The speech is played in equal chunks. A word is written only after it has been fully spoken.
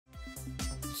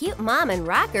cute mom and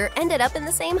rocker ended up in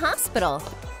the same hospital.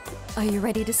 Are you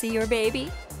ready to see your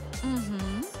baby?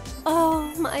 Mm-hmm.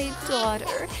 Oh, my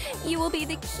daughter. You will be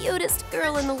the cutest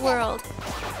girl in the world.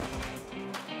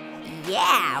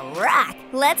 Yeah, rock!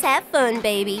 Let's have fun,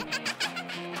 baby.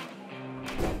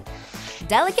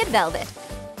 Delicate velvet.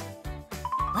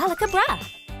 Lalacabra.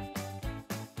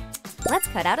 Let's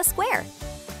cut out a square.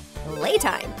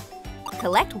 Playtime.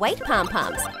 Collect white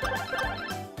pompoms.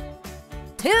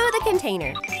 To the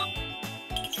container.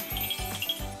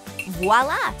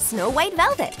 Voila! Snow White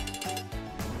velvet.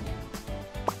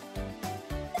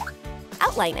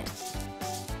 Outline it.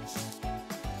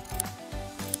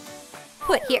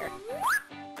 Put here.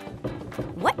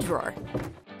 What drawer?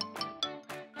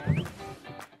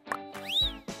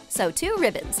 Sew 2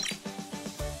 ribbons.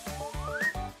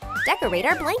 Decorate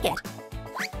our blanket.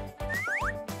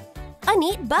 A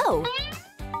neat bow.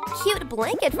 Cute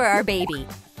blanket for our baby.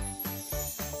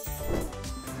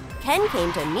 Ken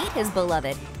came to meet his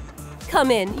beloved. Come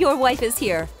in, your wife is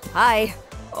here. Hi.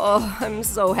 Oh, I'm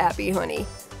so happy, honey.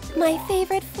 My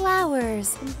favorite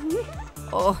flowers.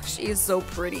 Oh, she is so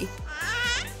pretty.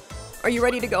 Are you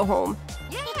ready to go home?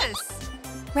 Yes.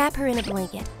 Wrap her in a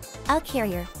blanket. I'll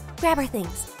carry her. Grab her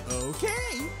things.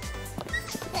 Okay.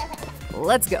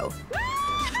 Let's go.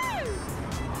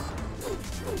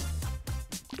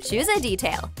 Choose a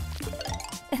detail.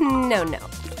 No.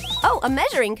 Oh, a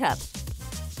measuring cup.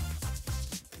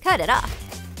 Cut it off.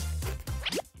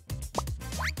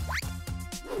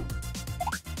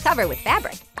 Cover with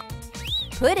fabric.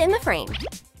 Put in the frame.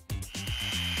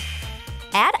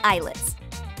 Add eyelets.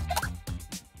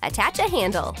 Attach a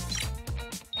handle.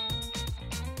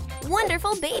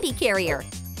 Wonderful baby carrier.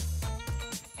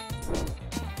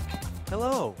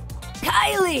 Hello.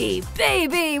 Kylie,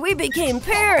 baby, we became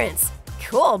parents.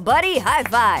 Cool, buddy, high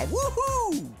five.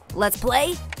 Woohoo! Let's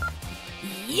play?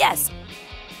 Yes.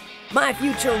 My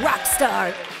future rock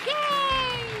star.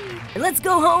 Yay! Let's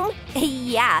go home?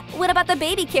 Yeah, what about the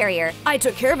baby carrier? I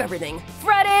took care of everything.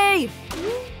 Freddie!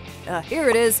 Here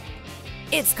it is.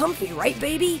 It's comfy, right,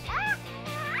 baby?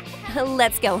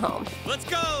 Let's go home. Let's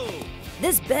go!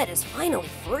 This bed is finally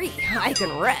free. I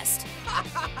can rest.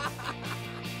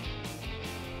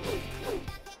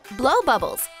 Blow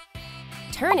bubbles.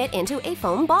 Turn it into a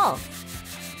foam ball.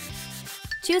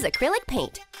 Choose acrylic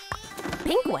paint.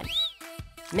 Pink one.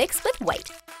 Mix with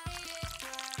white.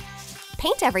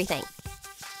 Paint everything.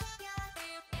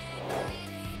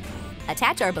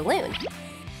 Attach our balloon.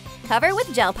 Cover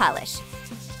with gel polish.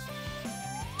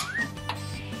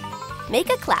 Make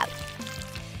a cloud.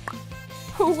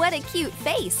 What a cute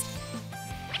face!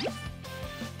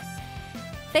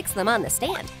 Fix them on the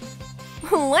stand.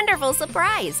 Wonderful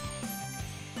surprise!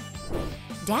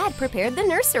 Dad prepared the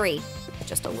nursery.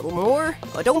 Just a little more.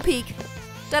 Oh, don't peek.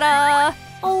 Ta-da!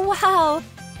 Oh, wow!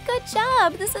 Good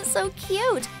job! This is so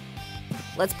cute!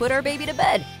 Let's put our baby to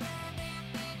bed.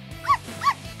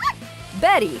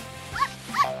 Betty!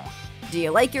 Do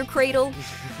you like your cradle?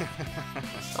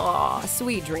 Aw,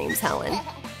 sweet dreams, Helen.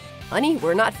 Honey,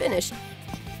 we're not finished.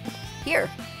 Here,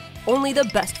 only the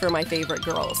best for my favorite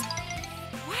girls.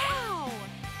 Wow!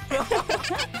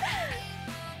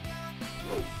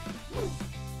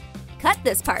 Cut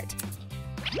this part.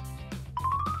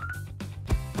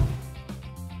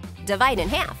 Divide in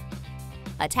half.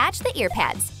 Attach the ear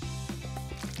pads.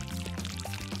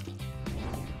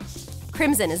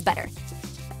 Crimson is better.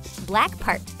 Black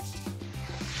part.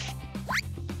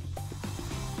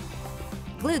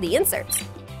 Glue the inserts.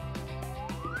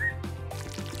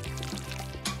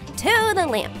 To the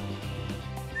lamp.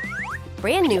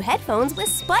 Brand new headphones with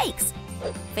spikes.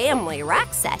 Family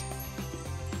rock set.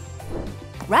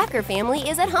 Rocker family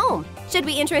is at home. Should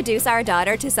we introduce our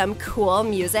daughter to some cool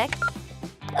music?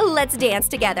 Let's dance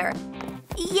together.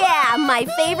 Yeah, my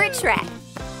favorite track.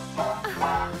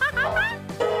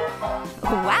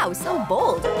 Wow, so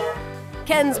bold.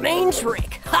 Ken's main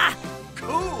trick. Ha!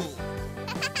 Cool!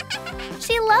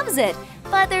 She loves it,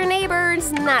 but their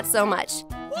neighbors not so much.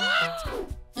 What?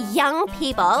 Young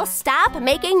people, stop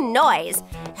making noise.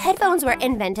 Headphones were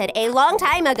invented a long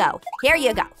time ago. Here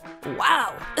you go.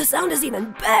 Wow, the sound is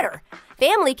even better.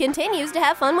 Family continues to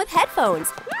have fun with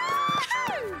headphones.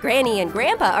 Granny and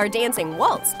Grandpa are dancing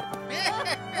waltz.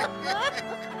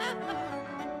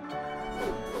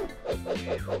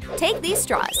 Take these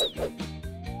straws.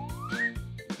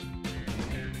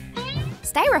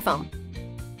 Styrofoam.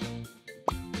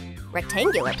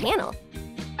 Rectangular panel.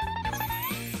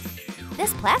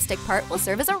 This plastic part will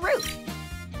serve as a roof.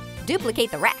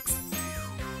 Duplicate the racks.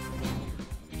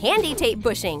 Handy tape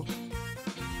bushing.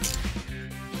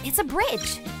 It's a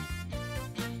bridge.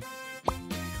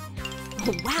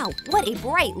 Wow, what a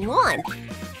bright lawn!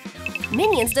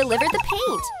 Minions delivered the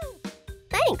paint.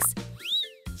 Thanks.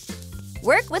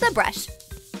 Work with a brush.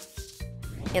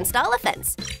 Install a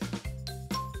fence.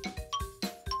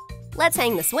 Let's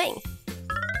hang the swing.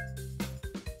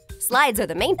 Slides are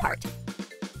the main part.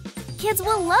 Kids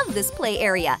will love this play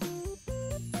area.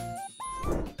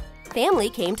 Family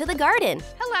came to the garden.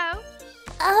 Hello.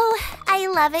 Oh, I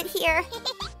love it here.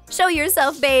 Show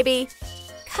yourself, baby.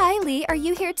 Kylie, are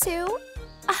you here too?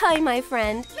 Hi, my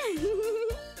friend.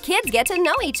 Kids get to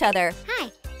know each other.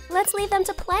 Hi. Let's leave them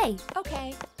to play.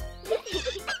 Okay.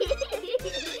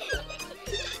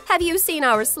 Have you seen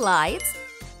our slides?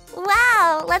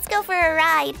 Wow, let's go for a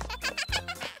ride.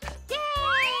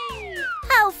 Yay!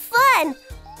 How fun!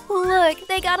 Look,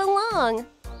 they got along.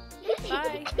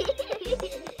 Bye.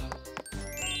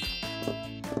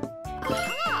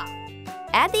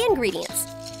 Add the ingredients.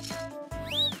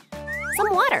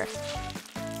 Some water.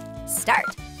 Start.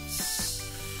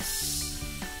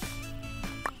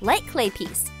 Light clay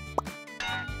piece.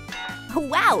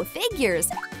 Wow, figures.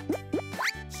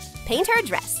 Paint her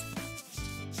dress.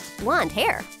 Blonde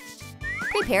hair.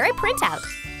 Prepare a printout.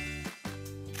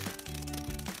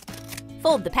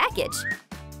 Fold the package.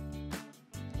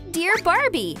 Dear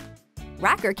Barbie.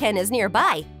 Rocker Ken is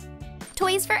nearby.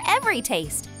 Toys for every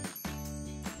taste.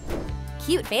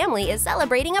 Cute family is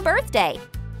celebrating a birthday.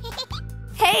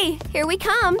 Hey, here we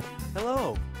come.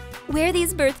 Hello. Wear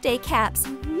these birthday caps.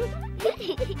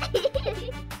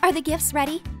 Are the gifts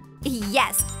ready?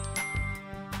 Yes.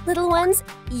 Little ones,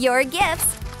 your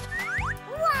gifts.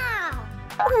 Wow!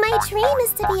 My dream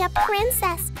is to be a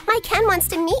princess. My Ken wants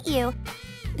to meet you.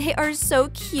 They are so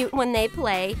cute when they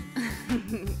play.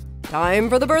 Time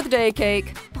for the birthday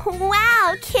cake.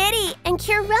 Wow, Kitty and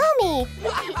Kuromi.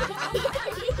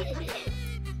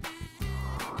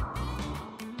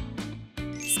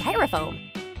 Styrofoam.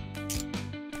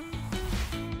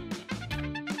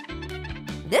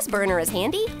 This burner is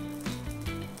handy.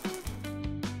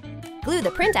 Glue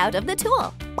the printout of the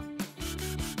tool.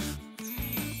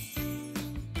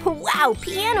 Wow,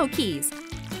 piano keys.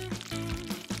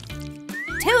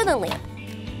 To the lamp.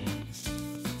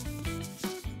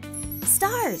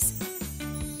 Stars.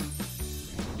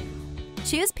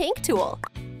 Choose pink tool.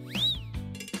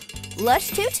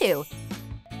 Lush tutu.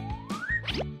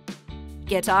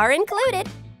 Guitar included.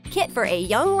 Kit for a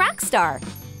young rock star.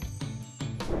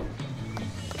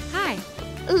 Hi.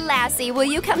 Lassie, will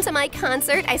you come to my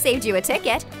concert? I saved you a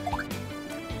ticket.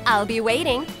 I'll be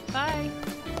waiting. Bye.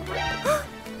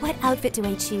 What outfit do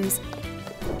I choose?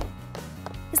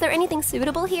 Is there anything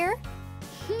suitable here?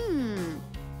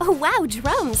 Oh, wow,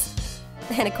 drums.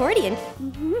 An accordion.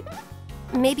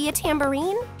 Maybe a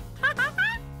tambourine?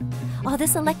 Oh,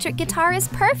 this electric guitar is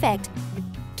perfect.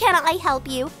 Can I help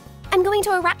you? I'm going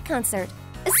to a rock concert.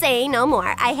 Say no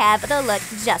more. I have the look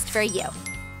just for you.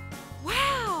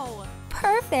 Wow.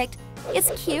 Perfect.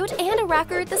 It's cute and a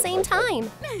rocker at the same time.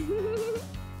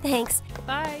 Thanks.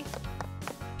 Bye.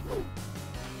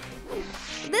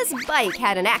 This bike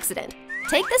had an accident.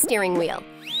 Take the steering wheel.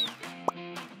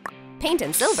 Paint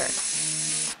in silver.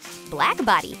 Black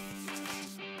body.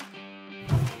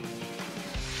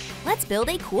 Let's build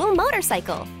a cool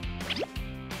motorcycle.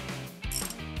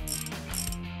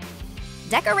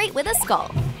 Decorate with a skull.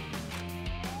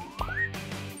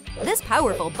 This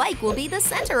powerful bike will be the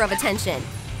center of attention.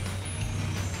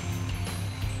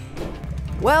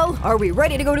 Well, are we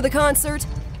ready to go to the concert?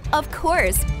 Of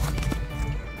course.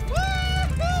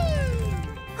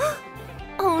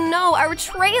 Oh no, our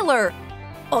trailer!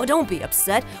 Oh, don't be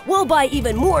upset. We'll buy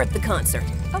even more at the concert.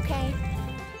 Okay.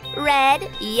 Red,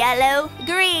 yellow,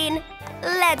 green.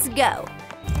 Let's go.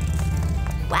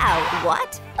 Wow,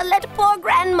 what? Let poor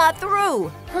grandma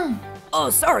through. Oh,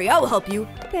 sorry, I'll help you.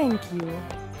 Thank you.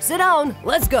 Sit down,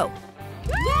 let's go.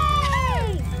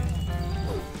 Yay!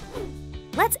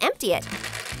 Let's empty it.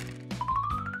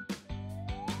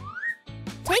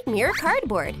 Take mirror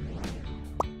cardboard.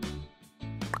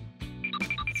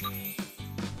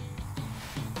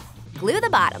 Glue the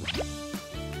bottom.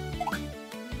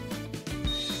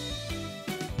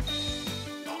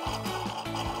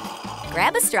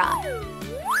 Grab a straw.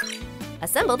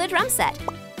 Assemble the drum set.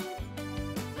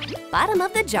 Bottom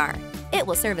of the jar. It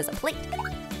will serve as a plate.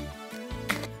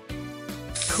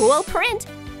 Cool print.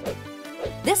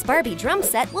 This Barbie drum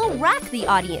set will rock the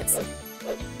audience.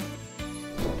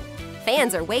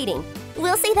 Fans are waiting.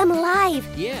 We'll see them live.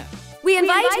 Yeah. We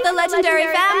invite the legendary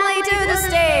family to the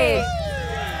stage.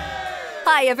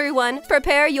 Hi, everyone.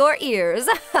 Prepare your ears.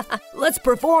 Let's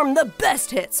perform the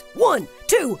best hits. 1,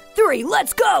 2, 3,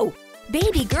 let's go.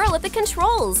 Baby girl at the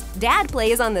controls. Dad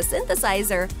plays on the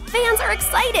synthesizer. Fans are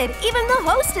excited. Even the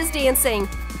host is dancing.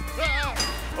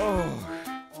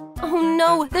 Oh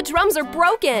no, the drums are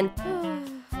broken.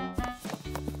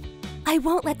 I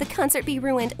won't let the concert be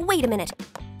ruined. Wait a minute.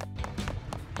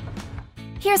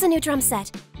 Here's a new drum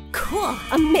set. Cool,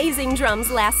 amazing drums,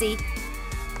 Lassie.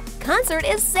 Concert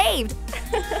is saved.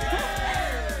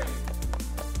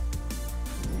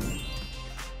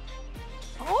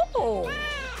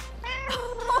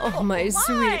 Oh, my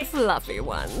sweet fluffy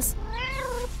ones.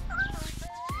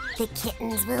 The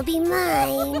kittens will be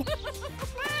mine.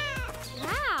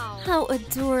 Wow. How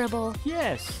adorable.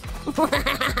 Yes.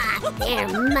 They're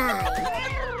mine.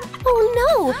 Oh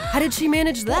no! How did she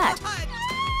manage that?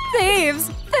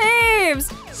 Thieves!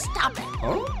 Thieves! Stop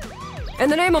it. In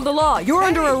the name of the law, you're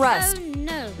under arrest. Oh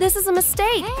no. This is a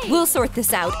mistake. Hey. We'll sort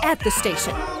this out at the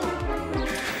station.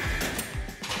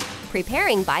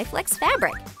 Preparing Biflex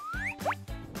fabric.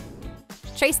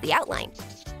 Trace the outline.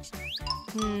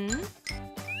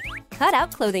 Cut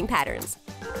out clothing patterns.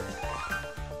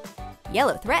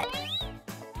 Yellow thread.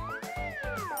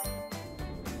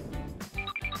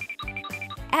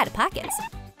 Add pockets.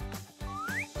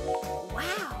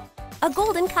 Wow. A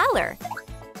golden collar.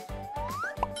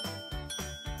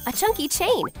 A chunky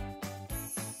chain.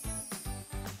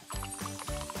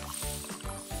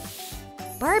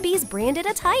 Barbie's branded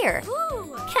attire.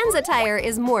 Ooh. Ken's attire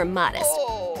is more modest,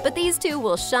 but these two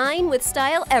will shine with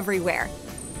style everywhere.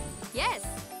 Yes.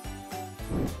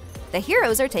 The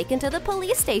heroes are taken to the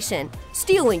police station.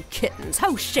 Stealing kittens,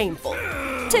 how shameful.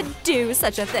 To do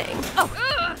such a thing.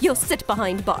 Oh, you'll sit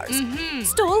behind bars.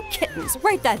 Stole kittens,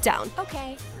 write that down.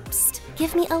 Okay. Psst,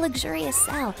 give me a luxurious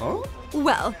cell.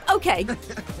 Well, okay.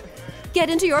 Get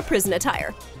into your prison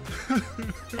attire.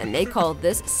 And they call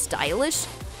this stylish?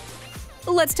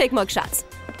 Let's take mugshots.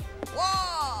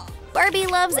 Barbie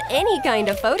loves any kind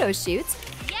of photo shoots.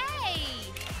 Yay.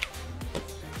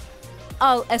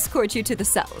 I'll escort you to the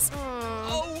cells.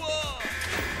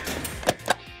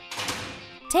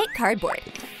 Take cardboard.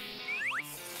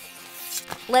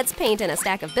 Let's paint in a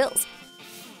stack of bills.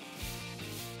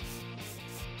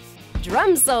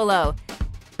 Drum solo.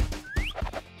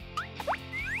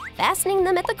 Fastening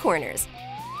them at the corners.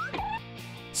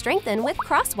 Strengthen with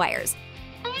cross wires.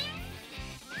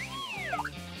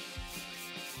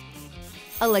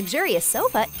 A luxurious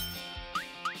sofa.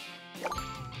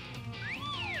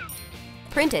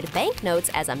 Printed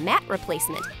banknotes as a mat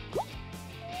replacement.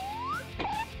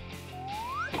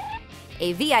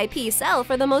 A VIP cell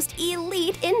for the most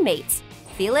elite inmates.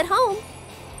 Feel at home.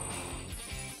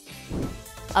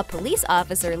 A police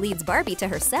officer leads Barbie to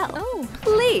her cell. Oh.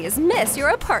 Please, miss, your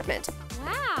apartment.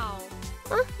 Wow.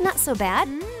 Not so bad.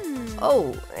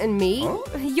 Oh, and me?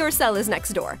 Your cell is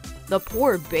next door. The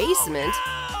poor basement.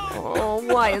 Oh,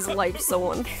 why is life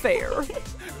so unfair?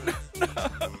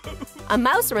 A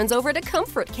mouse runs over to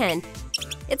comfort Ken.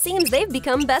 It seems they've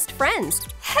become best friends.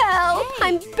 Help! Hey.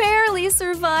 I'm barely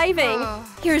surviving.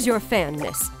 Here's your fan,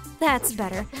 miss. That's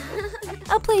better.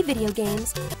 I'll play video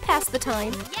games. Pass the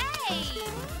time. Yay.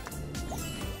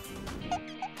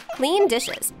 Clean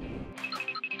dishes.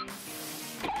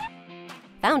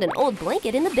 Found an old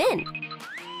blanket in the bin.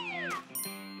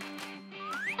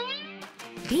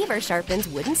 Beaver sharpens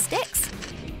wooden sticks.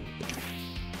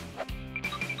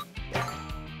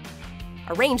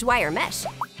 Arrange wire mesh.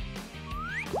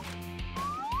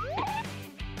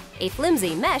 A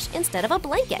flimsy mesh instead of a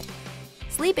blanket.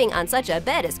 Sleeping on such a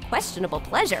bed is questionable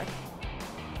pleasure.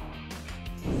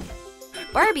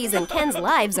 Barbie's and Ken's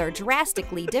lives are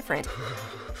drastically different.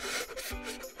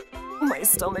 My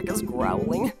stomach is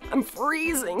growling. I'm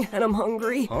freezing and I'm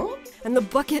hungry. And the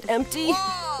bucket empty.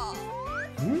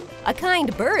 A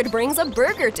kind bird brings a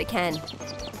burger to Ken.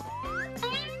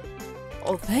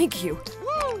 Oh, thank you.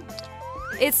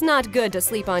 It's not good to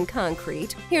sleep on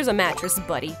concrete. Here's a mattress,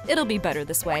 buddy. It'll be better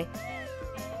this way.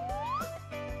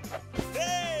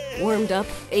 Warmed up,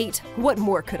 ate. What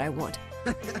more could I want?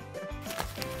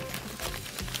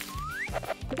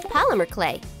 Polymer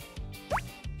clay.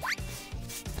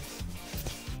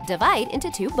 Divide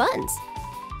into 2 buns.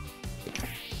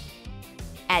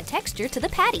 Add texture to the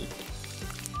patty.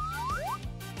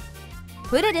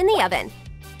 Put it in the oven.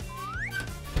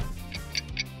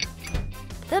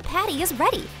 The patty is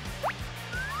ready.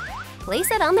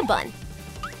 Place it on the bun.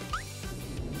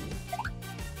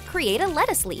 Create a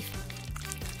lettuce leaf.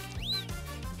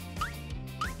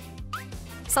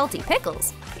 Salty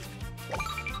pickles.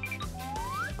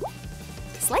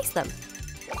 Slice them.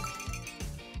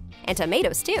 And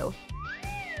tomatoes too.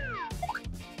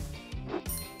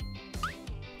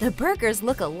 The burgers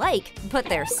look alike, but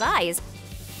their size.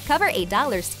 Cover a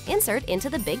dollar insert into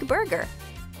the big burger.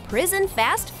 Prison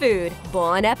fast food.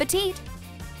 Bon appetit!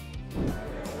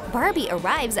 Barbie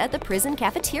arrives at the prison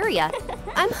cafeteria.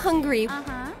 I'm hungry.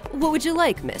 What would you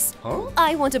like, miss? Huh?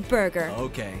 I want a burger.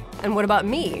 Okay. And what about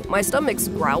me? My stomach's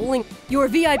growling. Your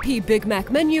VIP Big Mac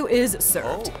menu is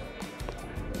served.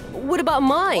 What about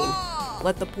mine?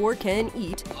 Let the poor Ken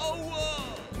eat.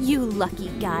 You lucky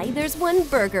guy, there's one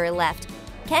burger left.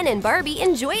 Ken and Barbie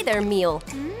enjoy their meal.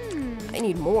 I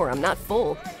need more, I'm not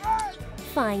full.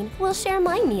 Fine, we'll share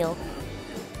my meal.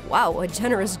 Wow, a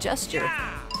generous gesture.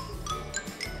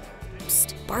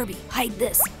 Psst, Barbie, hide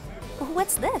this.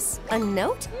 What's this? A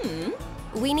note?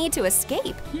 We need to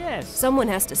escape. Yes. Someone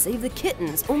has to save the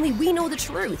kittens. Only we know the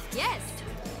truth. Yes.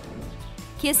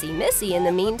 Kissy Missy, in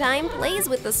the meantime, plays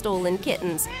with the stolen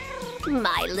kittens.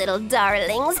 My little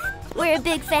darlings. We're a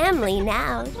big family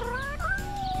now.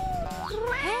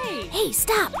 Hey. Hey,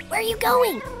 stop! Where are you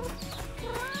going?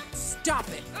 Stop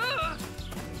it.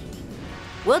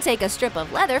 We'll take a strip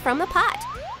of leather from the pot.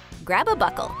 Grab a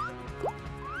buckle.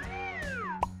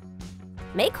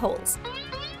 Make holes.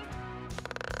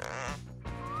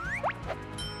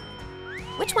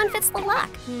 Which one fits the lock?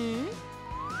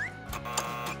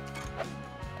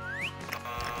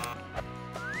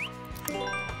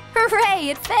 Hooray,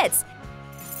 it fits!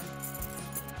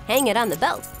 Hang it on the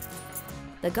belt.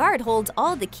 The guard holds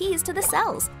all the keys to the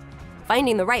cells.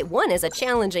 Finding the right one is a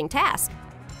challenging task.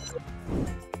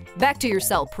 Back to your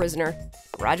cell, prisoner.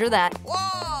 Roger that.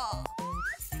 Whoa!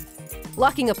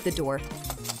 Locking up the door.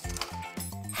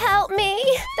 Help me!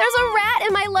 There's a rat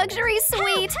in my luxury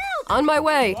suite! On my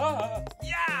way!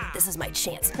 Yeah! This is my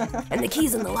chance. And the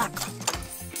key's in the lock.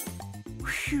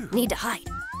 Need to hide.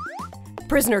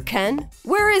 Prisoner Ken,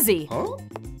 where is he? Huh?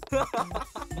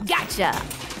 Gotcha!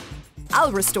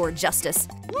 I'll restore justice.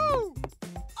 Woo!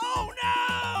 Oh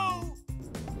no!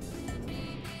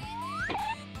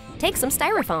 Take some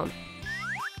styrofoam.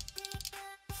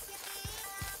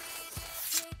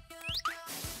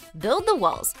 Build the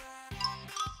walls.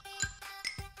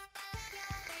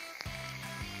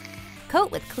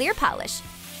 Coat with clear polish.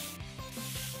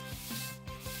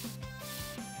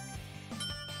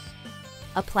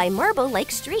 Apply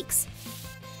marble-like streaks.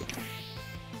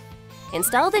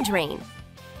 Install the drain.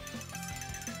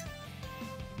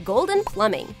 Golden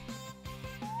plumbing.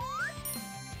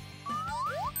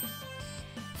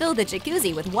 Fill the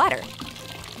jacuzzi with water.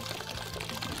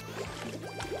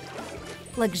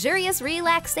 Luxurious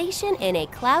relaxation in a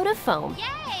cloud of foam.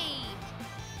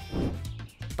 Yay!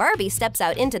 Barbie steps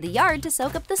out into the yard to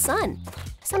soak up the sun.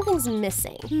 Something's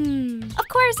missing. Of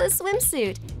course, a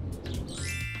swimsuit.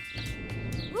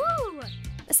 Woo!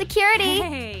 Security!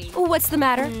 Hey. What's the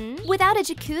matter? Without a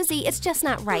jacuzzi, it's just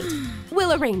not right.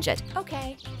 We'll arrange it.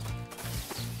 Okay.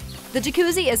 The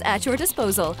jacuzzi is at your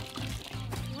disposal.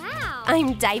 Wow.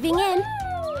 I'm diving in.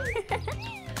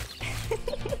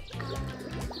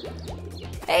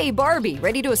 Hey, Barbie,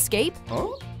 ready to escape? Huh?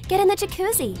 Get in the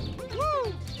jacuzzi.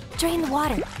 Drain the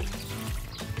water.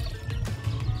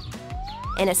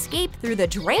 And escape through the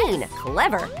drain.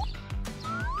 Clever.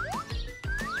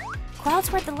 Crawl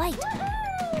toward the light.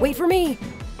 Wait for me.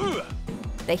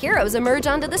 The heroes emerge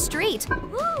onto the street.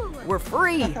 Woo! We're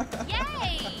free.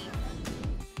 Yay!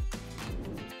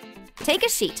 Take a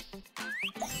sheet.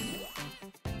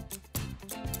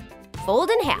 Fold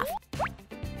in half.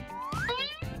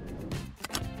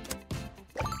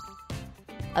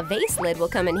 A vase lid will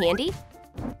come in handy.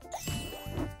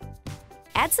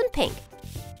 Add some pink.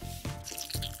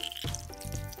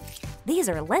 These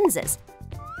are lenses.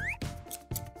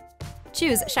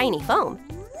 Choose shiny foam.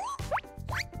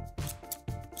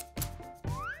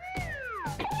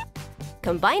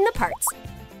 Combine the parts.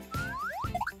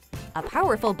 A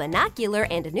powerful binocular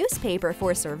and a newspaper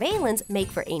for surveillance make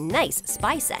for a nice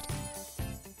spy set.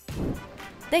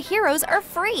 The heroes are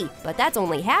free, but that's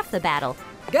only half the battle.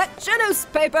 Get your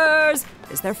newspapers!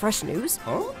 Is there fresh news?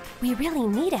 Huh? We really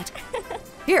need it.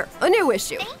 Here, a new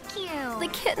issue. Thank you. The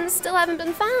kittens still haven't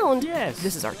been found. Yes.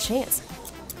 This is our chance.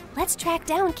 Let's track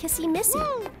down Kissy Missy.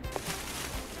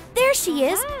 There she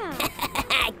is.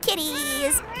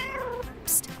 Kitties!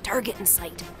 Psst, target in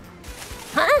sight.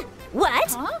 Huh?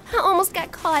 What? Huh? I almost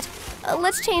got caught.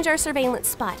 Let's change our surveillance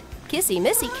spot. Kissy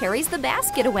Missy carries the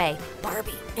basket away.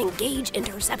 Barbie, engage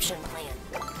interception plan.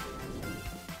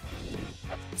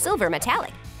 Silver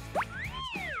metallic.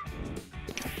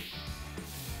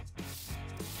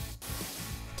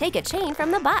 Take a chain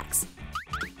from the box.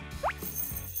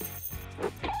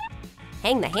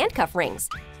 Hang the handcuff rings.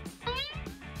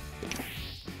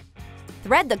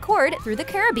 Thread the cord through the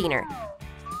carabiner.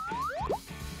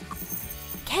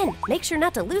 Ken, make sure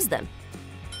not to lose them.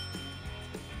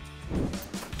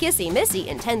 Kissy Missy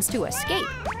intends to escape.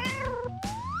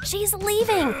 She's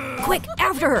leaving! Quick,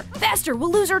 after her! Faster,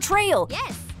 we'll lose her trail!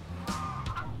 Yes.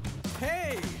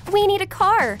 Hey! We need a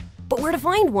car, but where to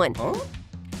find one?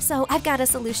 So I've got a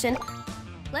solution.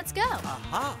 Let's go.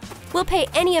 Aha! We'll pay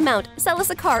any amount. Sell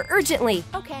us a car urgently.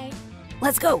 Okay.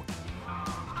 Let's go.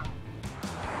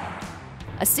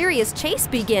 A serious chase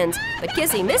begins, but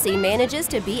Kissy Missy manages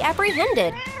to be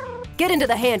apprehended. Get into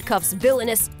the handcuffs,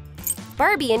 villainous!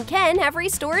 Barbie and Ken have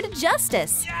restored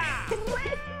justice.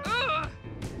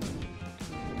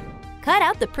 Cut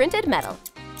out the printed metal.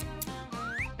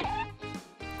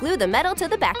 Glue the metal to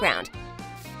the background.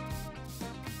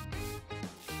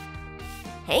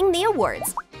 Hang the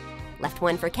awards. Left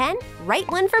one for Ken, right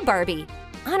one for Barbie.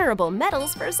 Honorable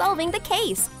medals for solving the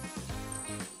case.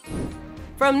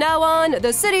 From now on,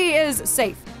 the city is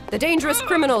safe. The dangerous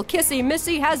criminal Kissy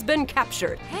Missy has been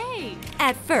captured. Hey.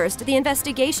 At first, the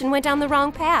investigation went down the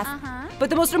wrong path. But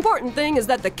the most important thing is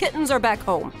that the kittens are back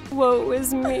home. Woe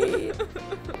is me.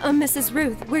 Mrs.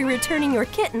 Ruth, we're returning your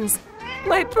kittens.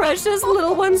 My precious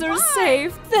little ones are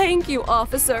safe. Thank you,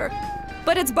 officer.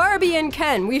 But it's Barbie and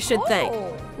Ken we should thank.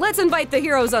 Let's invite the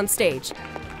heroes on stage.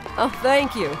 Oh,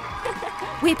 thank you.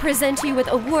 We present you with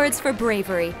awards for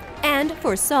bravery and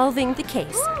for solving the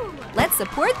case. Let's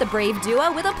support the brave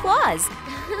duo with applause.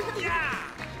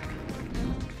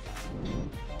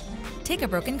 Take a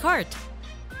broken cart.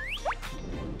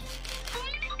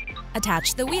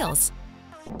 Attach the wheels.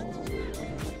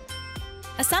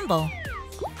 Assemble.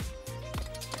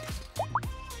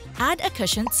 Add a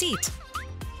cushioned seat.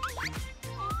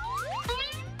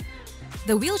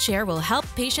 The wheelchair will help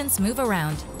patients move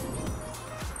around.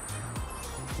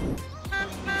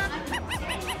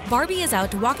 Barbie is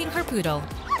out walking her poodle.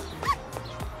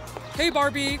 Hey,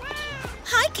 Barbie!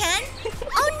 Hi, Ken!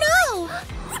 Oh no!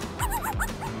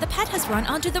 The pet has run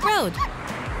onto the road.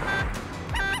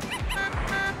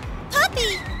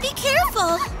 Puppy, be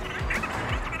careful!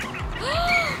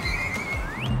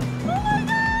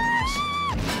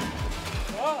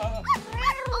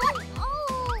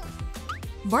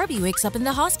 Barbie wakes up in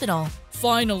the hospital.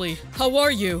 Finally, how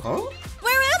are you?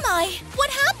 Where am I? What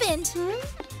happened?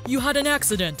 You had an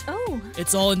accident. Oh.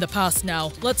 It's all in the past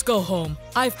now. Let's go home.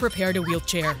 I've prepared a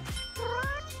wheelchair.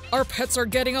 Our pets are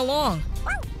getting along.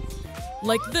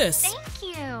 Like this.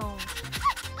 Thank you.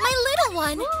 My little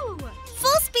one!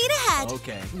 Full speed ahead!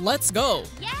 Okay. Let's go.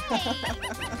 Yay.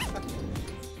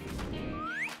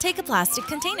 Take a plastic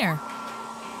container.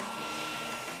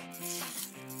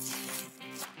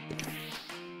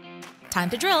 Time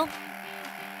to drill.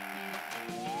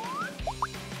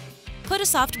 Put a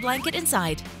soft blanket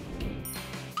inside.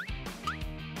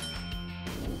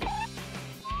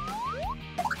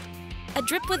 A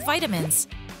drip with vitamins.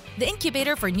 The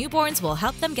incubator for newborns will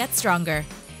help them get stronger.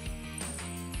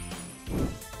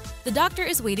 The doctor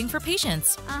is waiting for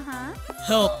patients.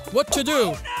 Help, what to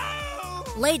do?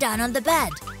 Lay down on the bed.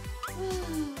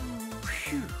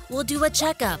 We'll do a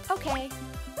checkup. Okay.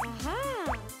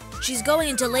 She's going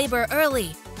into labor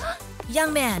early.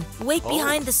 Young man, wait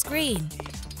behind the screen.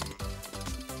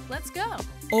 Let's go.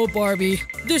 Oh, Barbie,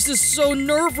 this is so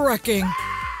nerve-wracking.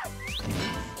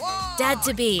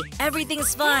 Dad-to-be,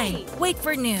 everything's fine. Wait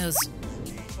for news.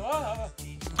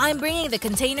 I'm bringing the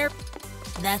container.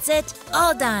 That's it,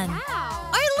 all done.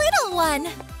 Wow. Our little one!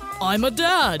 I'm a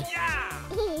dad.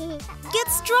 Get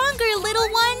stronger, little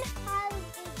one!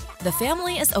 The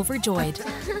family is overjoyed.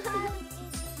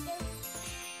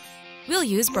 We'll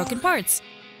use broken parts.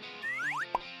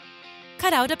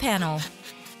 Cut out a panel.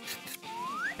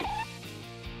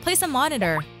 Place a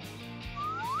monitor.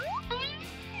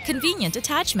 Convenient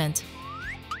attachment.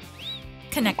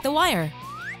 Connect the wire.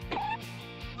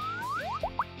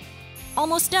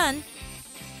 Almost done.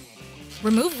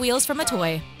 Remove wheels from a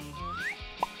toy.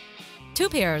 2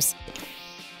 pairs.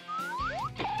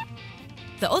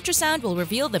 The ultrasound will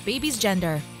reveal the baby's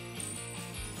gender.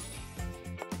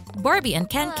 Barbie and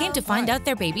Ken came to find out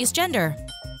their baby's gender.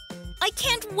 I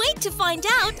can't wait to find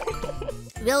out!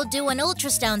 We'll do an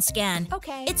ultrasound scan.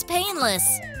 Okay. It's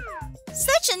painless.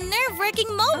 Such a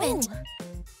nerve-wracking moment.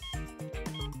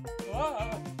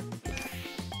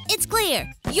 It's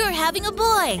clear. You're having a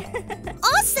boy.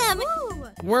 Awesome!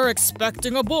 We're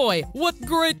expecting a boy. What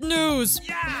great news!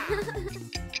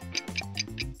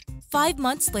 5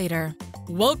 months later.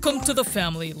 Welcome to the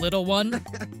family, little one.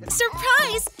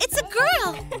 Surprise! It's a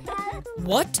girl!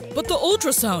 What? But the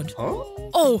ultrasound?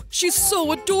 Oh, she's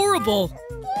so adorable.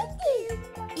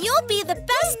 You'll be the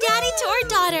best daddy to our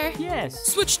daughter.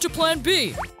 Switch to plan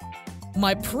B.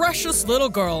 My precious little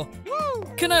girl.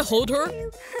 Can I hold her?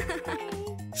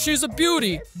 She's a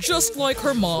beauty, just like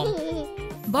her mom.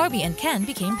 Barbie and Ken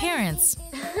became parents.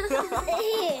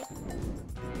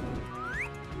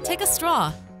 Take a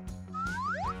straw.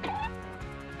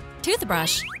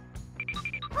 Toothbrush.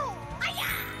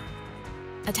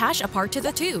 Attach a part to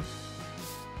the tube.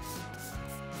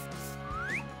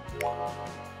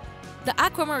 The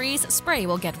Aquamarie's spray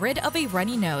will get rid of a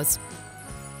runny nose.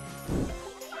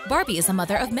 Barbie is a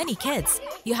mother of many kids.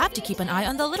 You have to keep an eye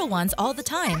on the little ones all the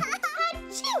time.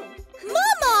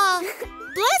 Mama!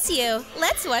 Bless you!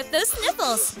 Let's wipe those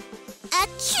sniffles.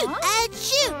 Achoo!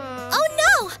 Achoo! Oh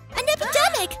no! An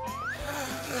epidemic!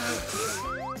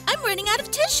 I'm running out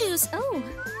of tissues. Oh.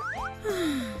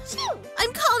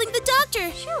 I'm calling the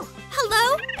doctor.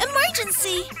 Hello?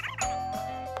 Emergency!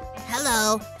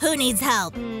 Hello. Who needs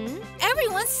help?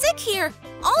 Everyone's sick here.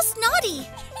 All snotty.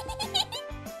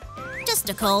 Just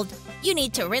a cold. You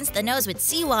need to rinse the nose with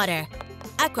seawater.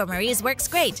 Aquamarie's works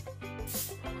great.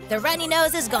 The runny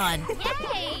nose is gone.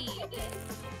 Yay!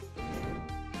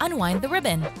 Unwind the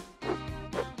ribbon.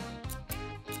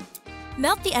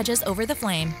 Melt the edges over the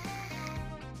flame.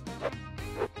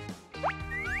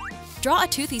 Draw a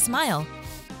toothy smile.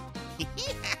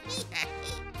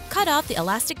 Cut off the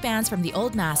elastic bands from the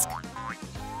old mask.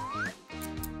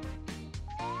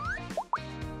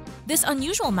 This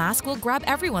unusual mask will grab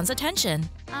everyone's attention.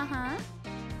 Uh-huh.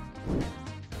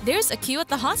 There's a queue at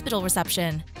the hospital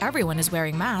reception. Everyone is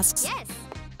wearing masks. Yes.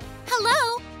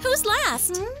 Hello? Who's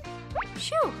last?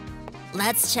 Shoo.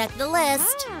 Let's check the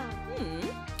list.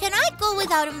 Can I go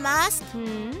without a mask?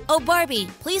 Oh, Barbie,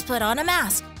 please put on a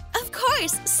mask. Of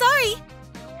course, sorry.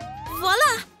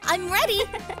 Voila, I'm ready.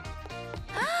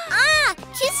 Ah,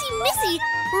 Kissy Missy,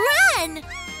 run!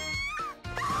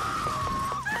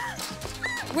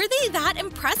 Were they that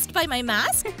impressed by my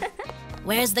mask?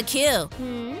 Where's the queue?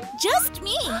 Just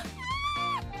me.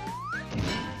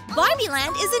 Barbie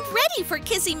Land isn't ready for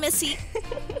Kissy Missy.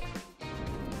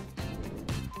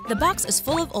 The box is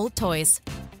full of old toys.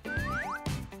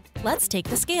 Let's take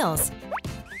the scales.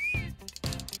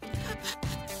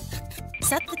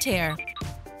 Set the tear.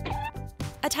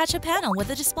 Attach a panel with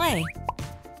a display.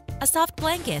 A soft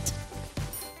blanket.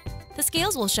 The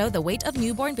scales will show the weight of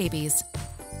newborn babies.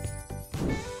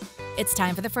 It's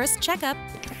time for the first checkup.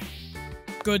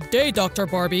 Good day, Dr.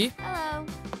 Barbie. Hello.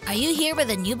 Are you here with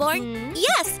a newborn?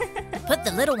 Yes! Put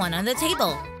the little one on the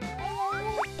table.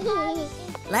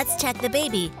 Let's check the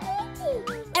baby.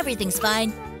 Everything's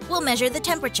fine. We'll measure the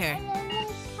temperature.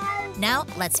 Now,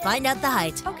 let's find out the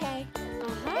height. Okay.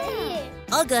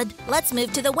 All good. Let's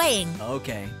move to the weighing.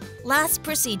 Okay. Last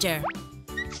procedure.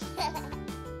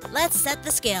 Let's set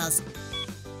the scales.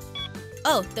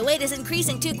 Oh, the weight is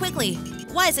increasing too quickly.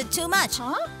 Why is it too much?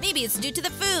 Maybe it's due to the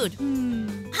food.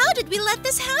 How did we let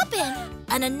this happen?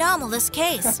 An anomalous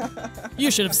case. You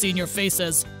should have seen your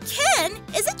faces. Ken,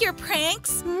 is it your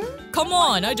pranks? Come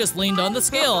on, I just leaned on the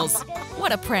scales.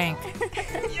 What a prank!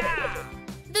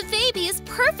 The baby is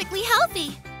perfectly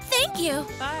healthy. Thank you.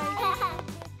 Bye.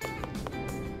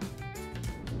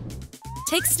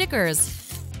 Take stickers.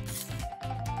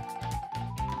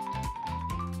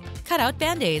 Cut out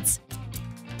band-aids.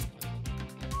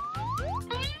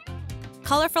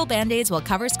 Colorful band-aids will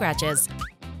cover scratches.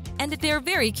 And they're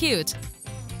very cute.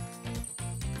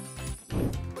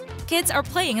 Kids are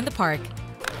playing in the park.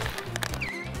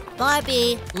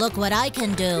 Barbie, look what I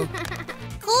can do.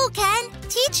 Cool, Ken.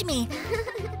 Teach me.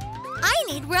 I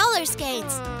need roller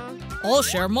skates. I'll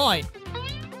share mine.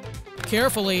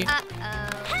 Carefully.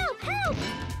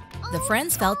 The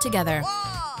friends fell together.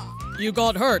 You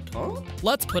got hurt.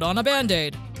 Let's put on a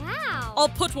band-aid. Wow. I'll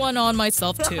put one on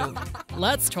myself too.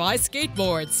 Let's try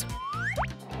skateboards.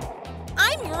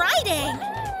 I'm riding.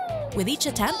 With each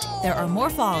attempt, there are more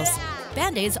falls.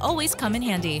 Band-aids always come in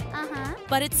handy. Uh-huh.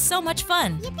 But it's so much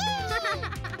fun.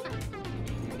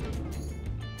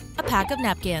 A pack of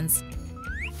napkins.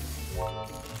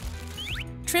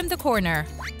 Trim the corner.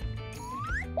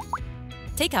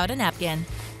 Take out a napkin.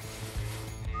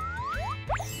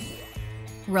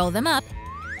 Roll them up.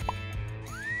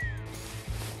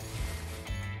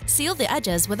 Seal the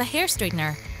edges with a hair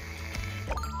straightener.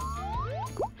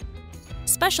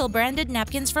 Special branded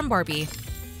napkins from Barbie.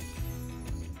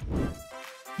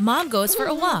 Mom goes for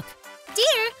a walk.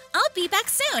 Dear, I'll be back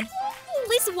soon.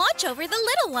 Please watch over the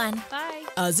little one. Bye.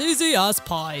 As easy as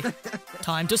pie.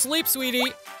 Time to sleep,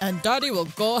 sweetie. And Daddy will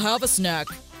go have a snack.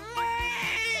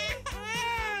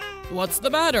 What's the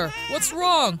matter? What's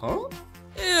wrong?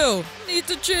 Ew, need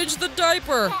to change the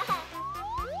diaper.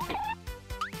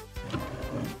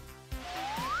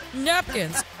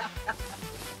 Napkins.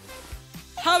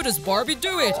 How does Barbie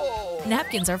do it?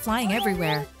 Napkins are flying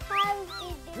everywhere.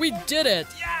 We did it.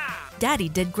 Daddy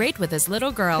did great with his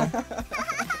little girl.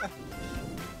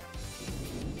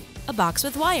 A box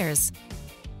with wires.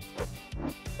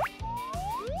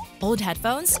 Old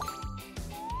headphones.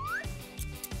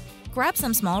 Grab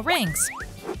some small rings.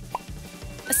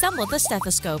 Assemble the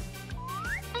stethoscope.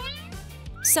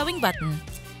 Sewing button.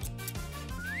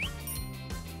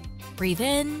 Breathe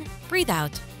in, breathe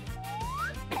out.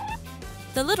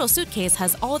 The little suitcase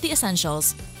has all the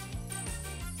essentials.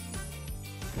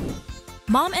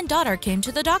 Mom and daughter came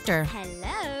to the doctor.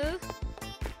 Hello.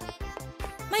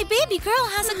 My baby girl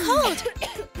has a cold.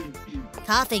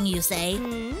 Coughing, you say?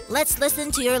 Let's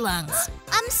listen to your lungs.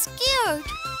 I'm scared.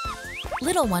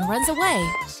 Little one runs away.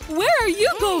 Where are you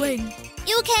going?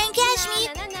 You can't catch me.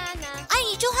 Na, na, na, na. I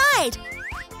need to hide.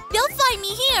 You'll find me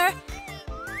here.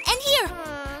 And here.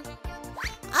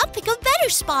 I'll pick a better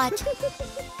spot.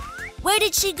 Where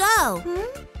did she go?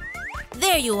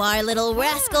 There you are, little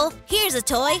rascal. Here's a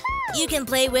toy. You can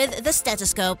play with the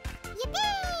stethoscope.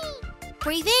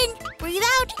 Breathe in, breathe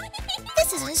out.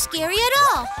 This isn't scary at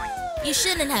all. You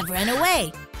shouldn't have run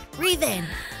away. Breathe in.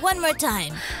 One more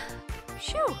time.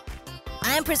 Shoo.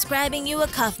 I'm prescribing you a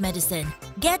cough medicine.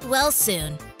 Get well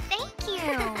soon. Thank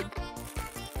you.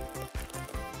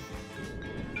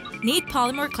 Knead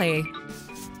polymer clay.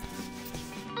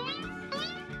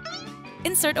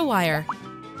 Insert a wire.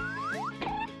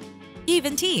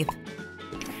 Even teeth.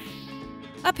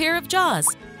 A pair of jaws.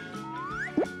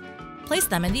 Place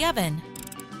them in the oven.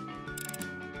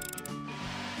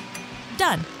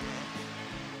 Done.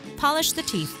 Polish the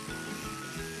teeth.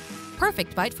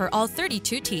 Perfect bite for all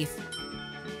 32 teeth.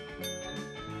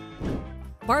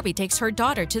 Barbie takes her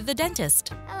daughter to the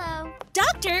dentist. Hello.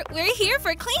 Doctor, we're here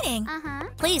for cleaning. Uh-huh.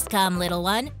 Please come, little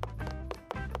one.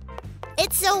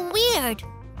 It's so weird.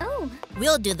 Oh.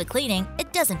 We'll do the cleaning.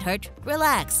 It doesn't hurt.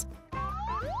 Relax.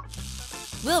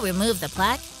 We'll remove the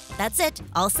plaque. That's it.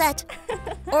 All set.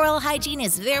 Oral hygiene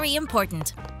is very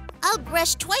important. I'll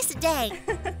brush twice a day.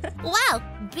 Wow,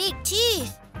 big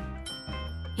teeth.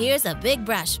 Here's a big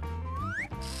brush.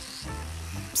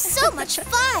 So much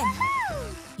fun.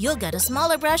 You'll get a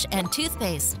smaller brush and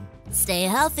toothpaste. Stay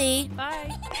healthy.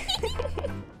 Bye.